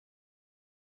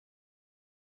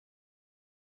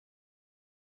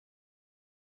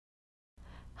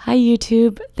Hi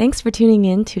YouTube, thanks for tuning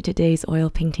in to today's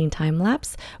oil painting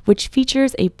time-lapse, which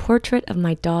features a portrait of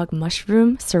my dog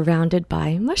Mushroom surrounded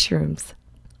by mushrooms.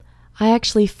 I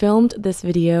actually filmed this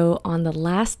video on the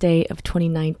last day of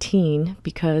 2019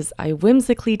 because I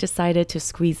whimsically decided to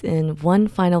squeeze in one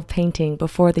final painting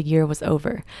before the year was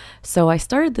over. So I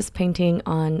started this painting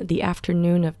on the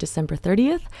afternoon of December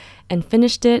 30th and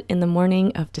finished it in the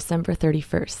morning of December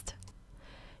 31st.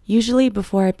 Usually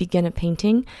before I begin a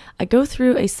painting, I go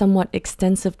through a somewhat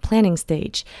extensive planning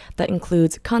stage that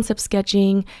includes concept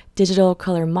sketching, digital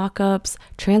color mock-ups,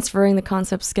 transferring the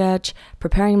concept sketch,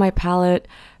 preparing my palette,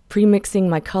 pre-mixing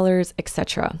my colors,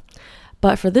 etc.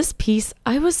 But for this piece,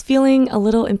 I was feeling a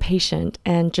little impatient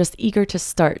and just eager to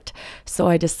start, so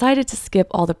I decided to skip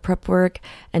all the prep work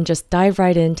and just dive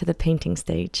right into the painting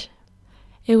stage.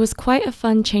 It was quite a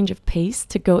fun change of pace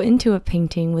to go into a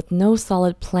painting with no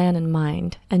solid plan in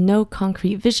mind and no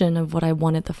concrete vision of what I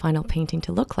wanted the final painting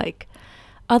to look like.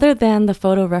 Other than the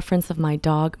photo reference of my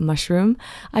dog, Mushroom,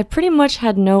 I pretty much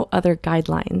had no other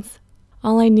guidelines.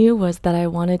 All I knew was that I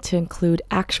wanted to include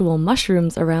actual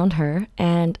mushrooms around her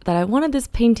and that I wanted this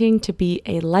painting to be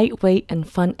a lightweight and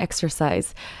fun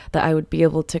exercise that I would be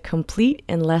able to complete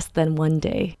in less than one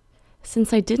day.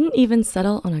 Since I didn't even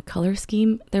settle on a color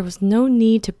scheme, there was no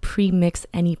need to pre-mix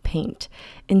any paint.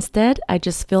 Instead, I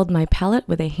just filled my palette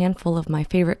with a handful of my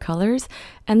favorite colors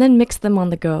and then mixed them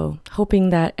on the go, hoping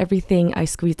that everything I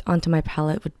squeezed onto my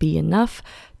palette would be enough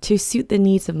to suit the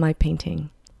needs of my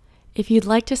painting. If you'd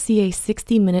like to see a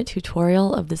 60-minute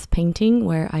tutorial of this painting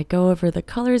where I go over the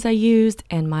colors I used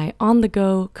and my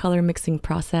on-the-go color mixing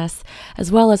process,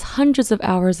 as well as hundreds of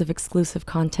hours of exclusive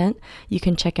content, you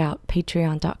can check out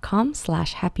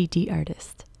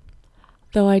patreon.com/happydartist.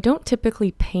 Though I don't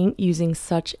typically paint using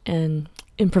such an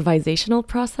improvisational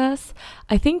process,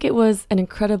 I think it was an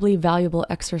incredibly valuable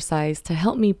exercise to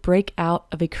help me break out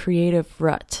of a creative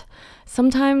rut.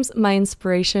 Sometimes my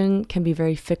inspiration can be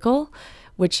very fickle,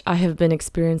 which I have been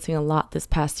experiencing a lot this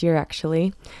past year,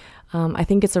 actually. I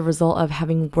think it's a result of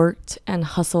having worked and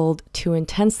hustled too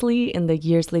intensely in the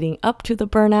years leading up to the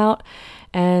burnout.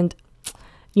 And,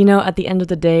 at the end of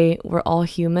the day, we're all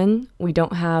human. We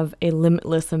don't have a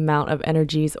limitless amount of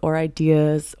energies or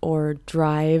ideas or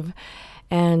drive.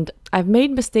 And I've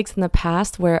made mistakes in the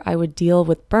past where I would deal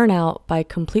with burnout by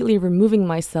completely removing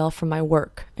myself from my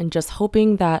work and just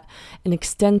hoping that an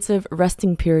extensive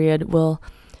resting period will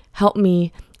help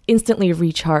me instantly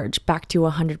recharge back to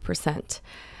 100%.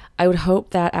 I would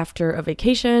hope that after a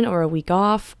vacation or a week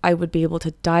off, I would be able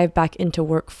to dive back into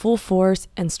work full force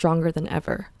and stronger than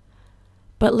ever.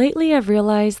 But lately I've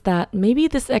realized that maybe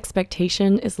this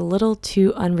expectation is a little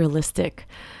too unrealistic.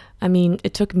 I mean,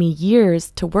 it took me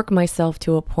years to work myself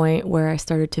to a point where I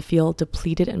started to feel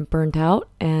depleted and burnt out,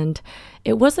 and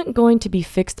it wasn't going to be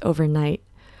fixed overnight.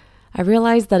 I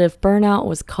realized that if burnout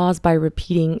was caused by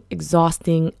repeating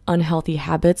exhausting, unhealthy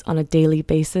habits on a daily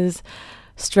basis,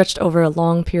 stretched over a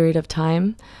long period of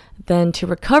time, then to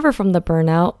recover from the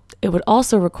burnout, it would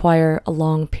also require a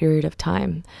long period of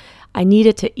time. I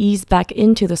needed to ease back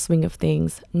into the swing of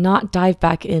things, not dive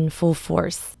back in full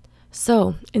force.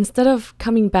 So instead of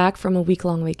coming back from a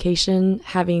week-long vacation,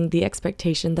 having the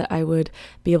expectation that I would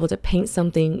be able to paint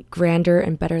something grander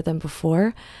and better than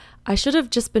before, I should have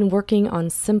just been working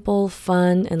on simple,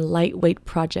 fun, and lightweight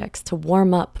projects to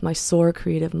warm up my sore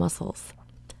creative muscles.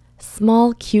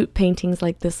 Small, cute paintings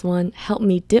like this one help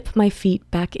me dip my feet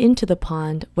back into the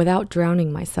pond without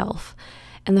drowning myself.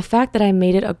 And the fact that I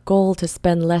made it a goal to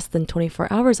spend less than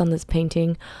 24 hours on this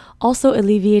painting also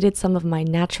alleviated some of my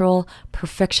natural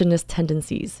perfectionist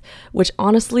tendencies, which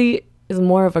honestly is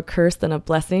more of a curse than a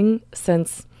blessing,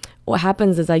 since what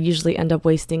happens is I usually end up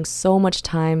wasting so much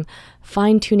time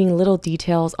fine-tuning little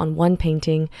details on one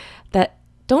painting that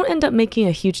don't end up making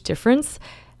a huge difference,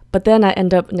 but then I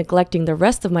end up neglecting the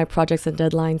rest of my projects and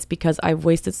deadlines because I've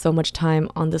wasted so much time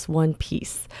on this one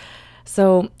piece.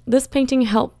 So this painting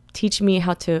helped teach me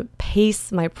how to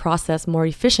pace my process more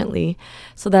efficiently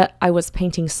so that I was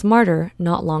painting smarter,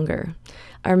 not longer.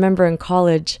 I remember in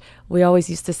college, we always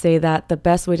used to say that the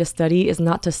best way to study is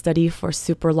not to study for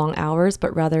super long hours,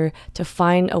 but rather to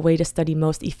find a way to study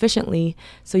most efficiently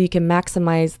so you can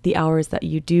maximize the hours that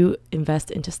you do invest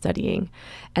into studying.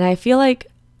 And I feel like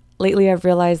lately I've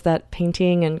realized that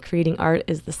painting and creating art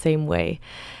is the same way.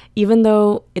 Even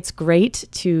though it's great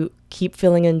to keep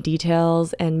filling in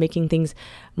details and making things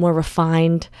more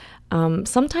refined,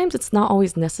 sometimes it's not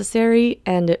always necessary,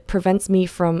 and it prevents me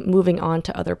from moving on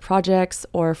to other projects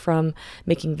or from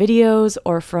making videos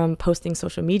or from posting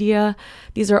social media.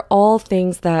 These are all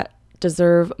things that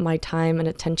deserve my time and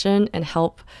attention and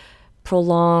help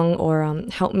prolong or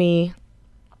help me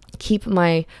keep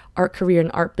my art career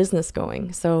and art business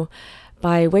going. So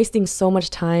by wasting so much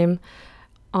time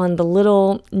on the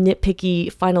little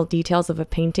nitpicky final details of a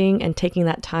painting and taking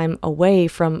that time away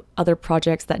from other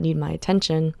projects that need my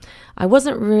attention, I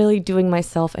wasn't really doing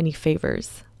myself any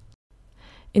favors.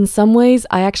 In some ways,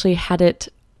 I actually had it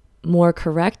more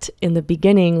correct in the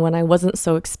beginning when I wasn't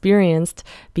so experienced,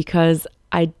 because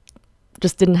I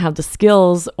just didn't have the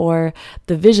skills or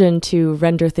the vision to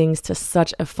render things to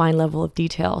such a fine level of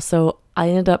detail. So I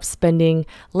ended up spending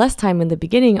less time in the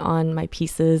beginning on my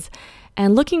pieces.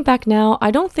 And looking back now,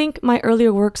 I don't think my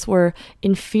earlier works were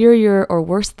inferior or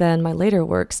worse than my later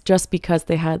works just because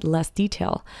they had less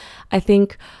detail. I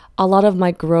think a lot of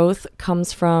my growth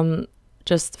comes from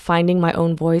just finding my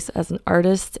own voice as an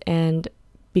artist and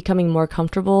becoming more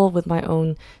comfortable with my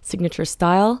own signature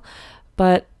style.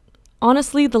 But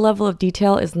honestly, the level of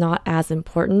detail is not as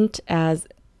important as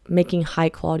making high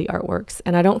quality artworks.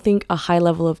 And I don't think a high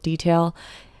level of detail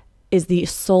is the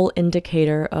sole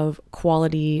indicator of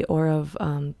quality or of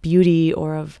beauty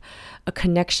or of a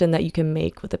connection that you can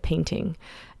make with a painting.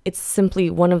 It's simply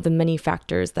one of the many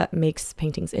factors that makes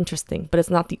paintings interesting, but it's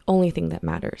not the only thing that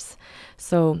matters.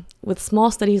 So with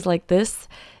small studies like this,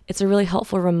 it's a really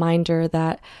helpful reminder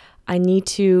that I need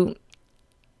to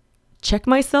check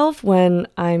myself when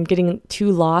I'm getting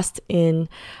too lost in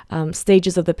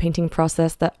stages of the painting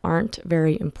process that aren't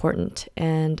very important,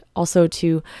 and also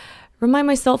to remind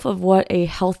myself of what a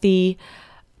healthy,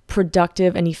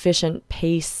 productive, and efficient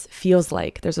pace feels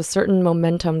like. There's a certain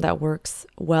momentum that works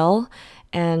well,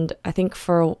 and I think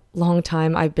for a long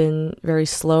time I've been very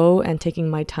slow and taking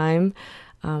my time.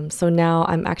 So now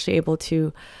I'm actually able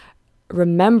to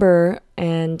remember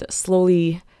and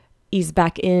slowly ease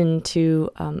back into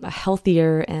a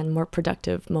healthier and more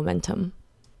productive momentum.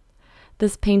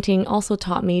 This painting also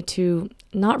taught me to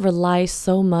not rely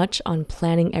so much on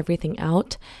planning everything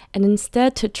out, and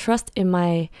instead to trust in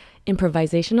my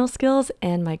improvisational skills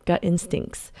and my gut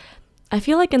instincts. I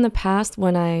feel like in the past,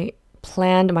 when I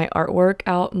planned my artwork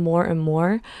out more and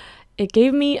more, it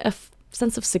gave me a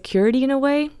sense of security in a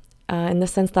way, in the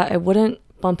sense that I wouldn't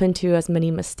bump into as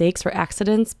many mistakes or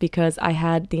accidents because I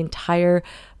had the entire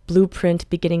blueprint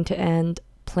beginning to end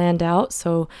planned out.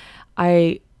 So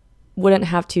I wouldn't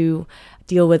have to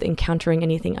deal with encountering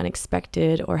anything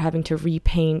unexpected or having to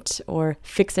repaint or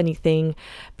fix anything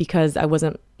because I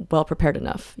wasn't well prepared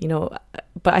enough,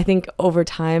 But I think over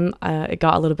time, it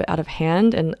got a little bit out of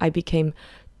hand and I became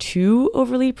too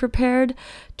overly prepared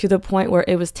to the point where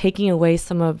it was taking away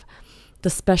some of the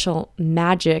special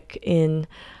magic in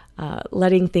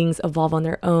letting things evolve on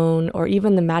their own, or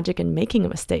even the magic in making a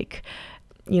mistake.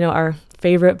 Our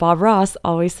favorite Bob Ross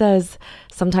always says,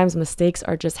 sometimes mistakes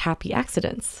are just happy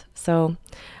accidents. So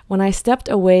when I stepped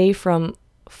away from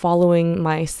following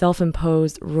my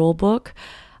self-imposed rule book,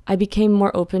 I became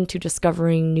more open to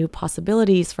discovering new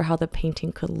possibilities for how the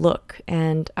painting could look,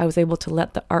 and I was able to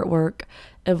let the artwork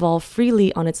evolve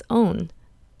freely on its own.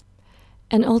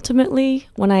 And ultimately,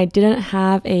 when I didn't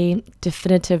have a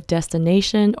definitive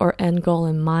destination or end goal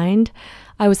in mind,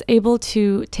 I was able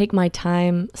to take my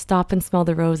time, stop and smell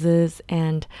the roses,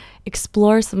 and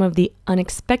explore some of the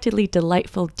unexpectedly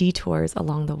delightful detours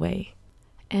along the way.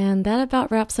 And that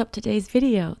about wraps up today's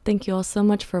video. Thank you all so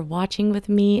much for watching with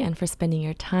me and for spending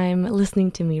your time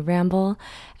listening to me ramble.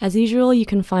 As usual, you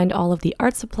can find all of the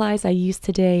art supplies I used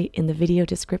today in the video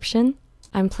description.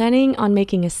 I'm planning on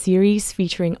making a series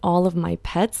featuring all of my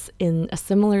pets in a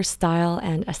similar style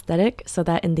and aesthetic so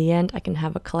that in the end I can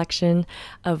have a collection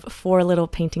of 4 little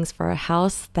paintings for a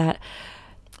house that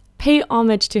pay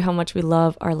homage to how much we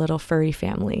love our little furry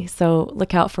family. So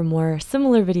look out for more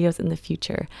similar videos in the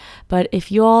future. But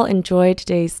if you all enjoyed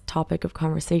today's topic of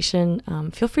conversation,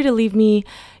 feel free to leave me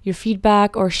your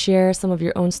feedback or share some of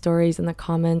your own stories in the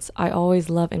comments. I always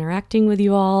love interacting with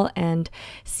you all and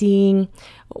seeing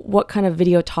what kind of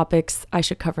video topics I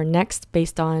should cover next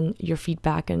based on your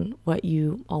feedback and what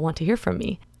you all want to hear from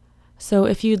me. So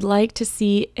if you'd like to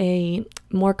see a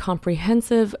more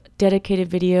comprehensive, dedicated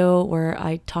video where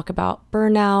I talk about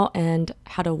burnout and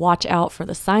how to watch out for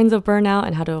the signs of burnout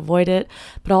and how to avoid it,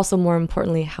 but also more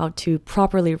importantly, how to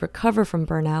properly recover from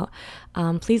burnout,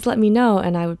 please let me know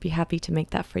and I would be happy to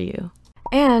make that for you.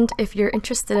 And if you're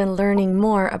interested in learning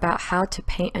more about how to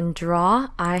paint and draw,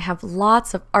 I have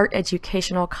lots of art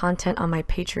educational content on my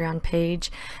Patreon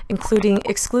page, including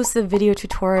exclusive video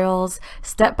tutorials,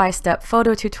 step-by-step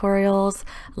photo tutorials,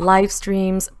 live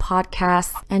streams,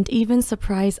 podcasts, and even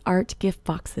surprise art gift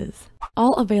boxes.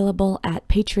 All available at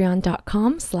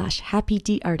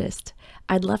patreon.com/happydartist.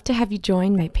 I'd love to have you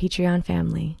join my Patreon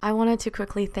family. I wanted to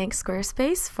quickly thank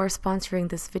Squarespace for sponsoring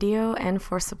this video and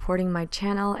for supporting my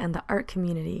channel and the art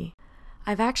community.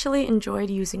 I've actually enjoyed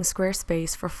using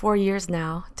Squarespace for 4 years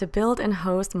now to build and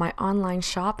host my online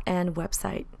shop and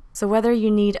website. So whether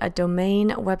you need a domain,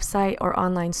 website, or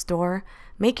online store,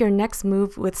 make your next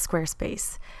move with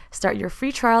Squarespace. Start your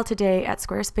free trial today at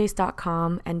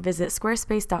squarespace.com and visit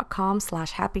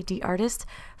squarespace.com/happydartist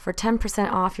for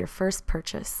 10% off your first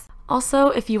purchase. Also,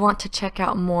 if you want to check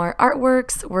out more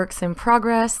artworks, works in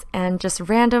progress, and just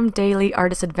random daily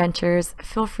artist adventures,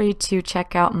 feel free to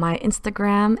check out my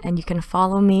Instagram, and you can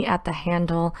follow me at the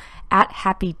handle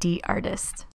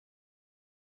 @happydartist.